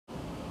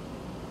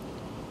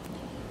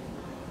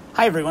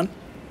Hi everyone.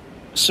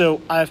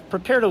 So I've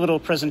prepared a little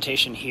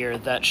presentation here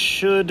that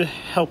should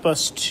help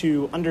us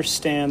to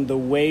understand the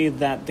way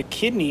that the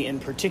kidney in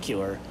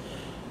particular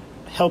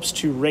helps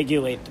to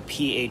regulate the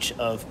pH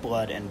of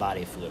blood and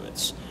body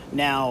fluids.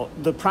 Now,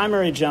 the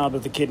primary job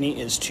of the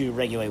kidney is to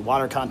regulate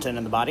water content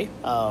in the body.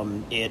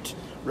 It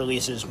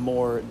releases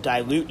more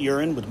dilute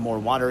urine with more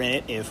water in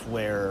it if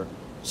we're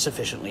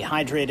sufficiently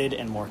hydrated,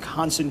 and more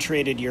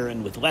concentrated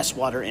urine with less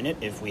water in it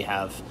if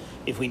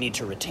we need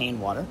to retain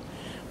water.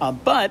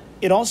 But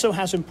it also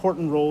has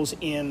important roles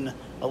in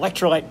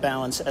electrolyte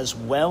balance as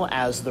well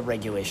as the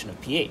regulation of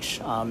pH.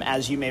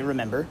 As you may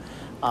remember,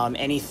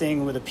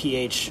 anything with a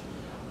pH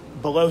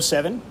below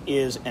 7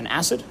 is an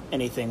acid.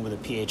 Anything with a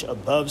pH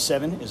above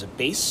 7 is a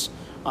base.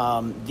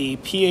 The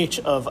pH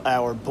of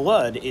our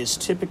blood is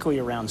typically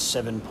around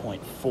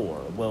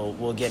 7.4.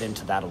 We'll get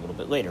into that a little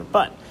bit later.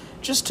 But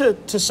just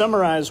to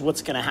summarize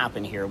what's going to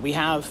happen here, we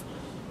have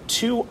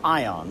two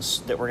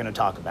ions that we're going to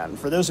talk about. And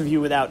for those of you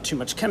without too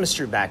much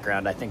chemistry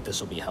background, I think this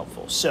will be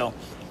helpful. So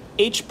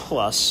H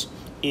plus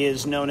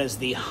is known as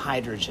the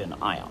hydrogen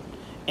ion.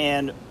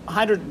 And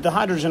the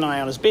hydrogen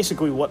ion is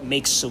basically what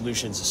makes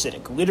solutions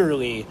acidic.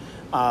 Literally,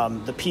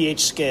 the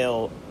pH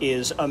scale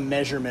is a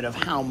measurement of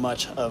how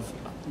much of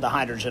the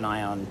hydrogen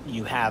ion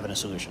you have in a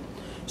solution.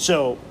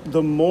 So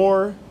the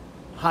more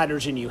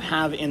hydrogen you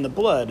have in the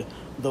blood,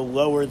 the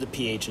lower the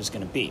pH is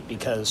going to be,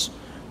 because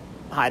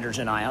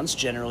hydrogen ions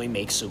generally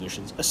make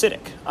solutions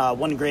acidic.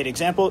 One great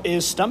example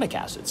is stomach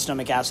acid.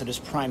 Stomach acid is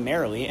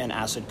primarily an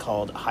acid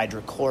called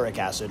hydrochloric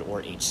acid,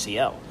 or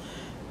HCl.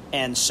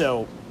 And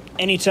so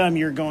anytime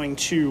you're going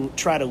to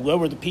try to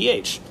lower the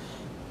pH,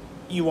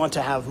 you want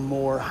to have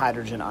more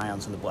hydrogen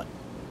ions in the blood.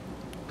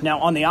 Now,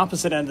 on the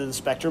opposite end of the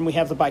spectrum, we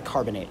have the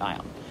bicarbonate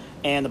ion.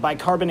 And the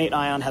bicarbonate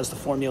ion has the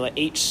formula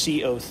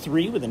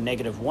HCO3 with a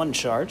 -1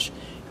 charge,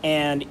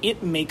 and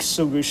it makes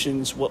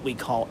solutions what we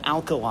call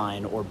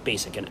alkaline or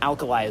basic. And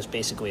alkali is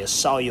basically a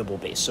soluble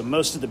base. So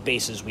most of the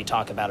bases we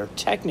talk about are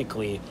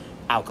technically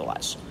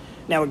alkalis.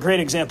 Now, a great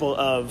example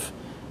of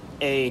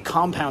a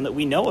compound that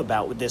we know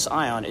about with this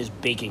ion is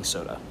baking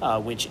soda,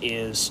 which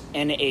is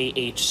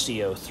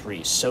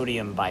NaHCO3,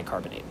 sodium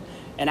bicarbonate.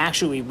 And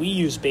actually, we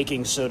use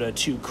baking soda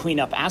to clean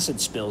up acid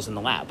spills in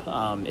the lab.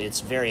 It's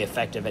very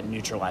effective at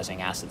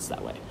neutralizing acids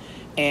that way.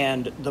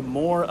 And the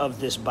more of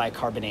this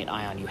bicarbonate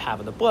ion you have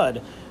in the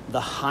blood,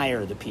 the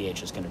higher the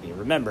pH is going to be.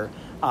 Remember,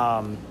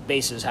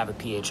 bases have a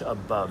pH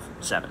above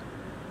 7.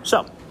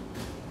 So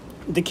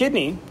the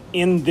kidney,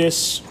 in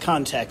this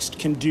context,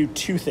 can do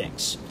two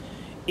things.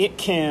 It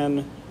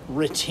can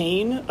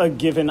retain a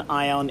given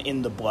ion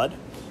in the blood,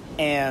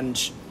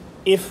 and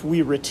if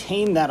we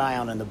retain that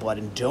ion in the blood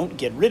and don't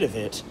get rid of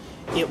it,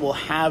 it will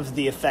have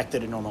the effect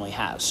that it normally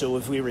has. So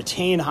if we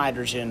retain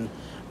hydrogen,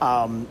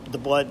 the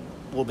blood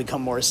will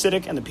become more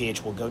acidic and the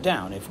pH will go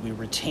down. If we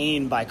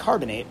retain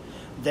bicarbonate,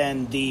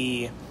 then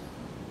the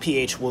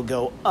pH will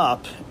go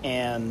up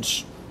and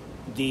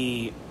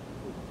the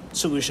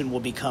solution will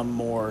become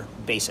more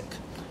basic.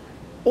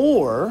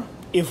 Or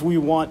if we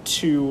want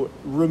to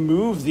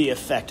remove the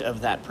effect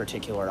of that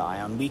particular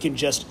ion, we can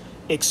just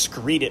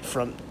excrete it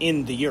from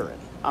in the urine.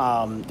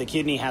 The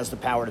kidney has the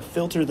power to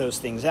filter those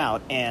things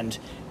out and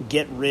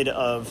get rid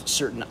of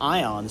certain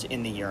ions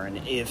in the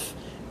urine if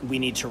we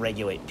need to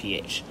regulate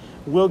pH.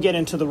 We'll get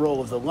into the role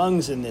of the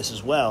lungs in this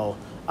as well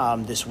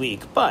this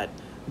week, but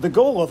the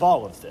goal of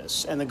all of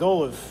this, and the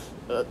goal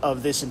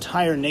of this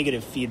entire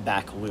negative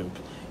feedback loop,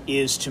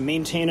 is to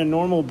maintain a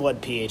normal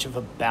blood pH of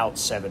about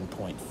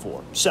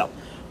 7.4. So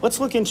let's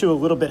look into a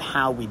little bit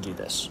how we do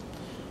this.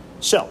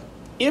 So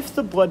if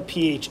the blood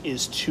pH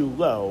is too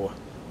low,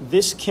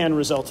 this can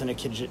result in a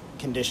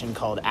condition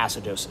called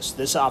acidosis.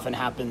 This often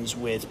happens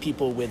with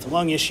people with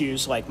lung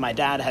issues. Like my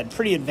dad had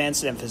pretty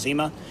advanced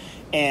emphysema,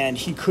 and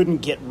he couldn't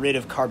get rid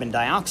of carbon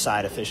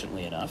dioxide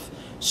efficiently enough.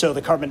 So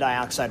the carbon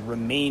dioxide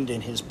remained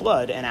in his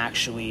blood and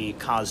actually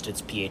caused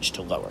its pH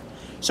to lower.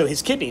 So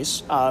his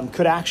kidneys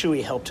could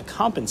actually help to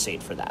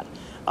compensate for that.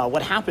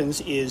 What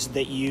happens is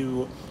that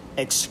you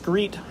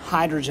excrete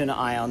hydrogen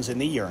ions in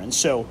the urine,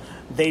 so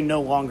they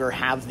no longer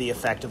have the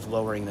effect of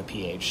lowering the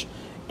pH.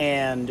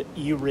 And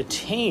you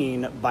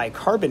retain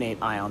bicarbonate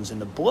ions in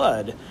the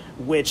blood,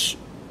 which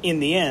in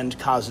the end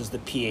causes the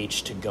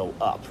pH to go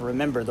up.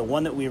 Remember, the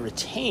one that we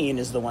retain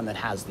is the one that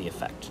has the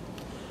effect.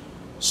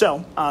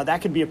 So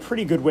that could be a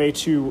pretty good way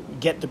to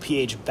get the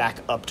pH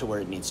back up to where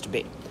it needs to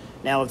be.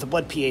 Now, if the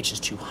blood pH is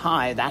too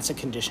high, that's a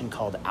condition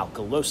called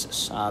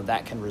alkalosis.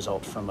 That can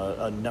result from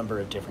a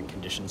number of different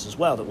conditions as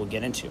well that we'll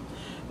get into.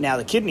 Now,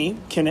 the kidney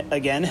can,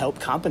 again,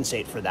 help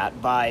compensate for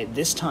that by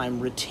this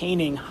time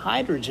retaining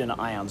hydrogen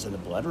ions in the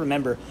blood.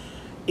 Remember,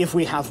 if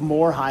we have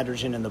more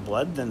hydrogen in the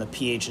blood, then the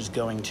pH is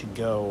going to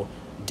go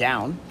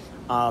down,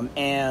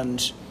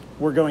 and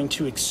we're going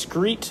to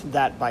excrete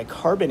that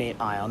bicarbonate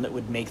ion that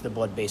would make the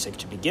blood basic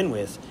to begin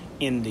with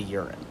in the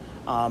urine.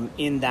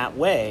 In that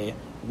way,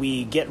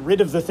 we get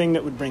rid of the thing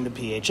that would bring the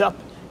pH up,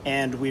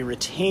 and we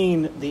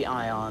retain the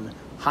ion,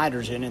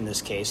 hydrogen in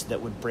this case,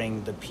 that would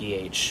bring the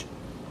pH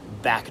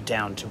back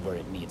down to where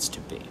it needs to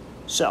be.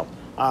 So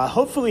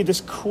hopefully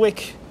this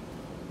quick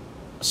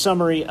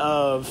summary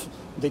of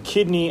the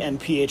kidney and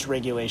pH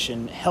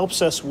regulation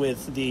helps us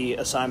with the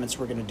assignments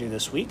we're going to do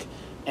this week.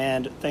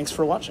 And thanks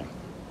for watching.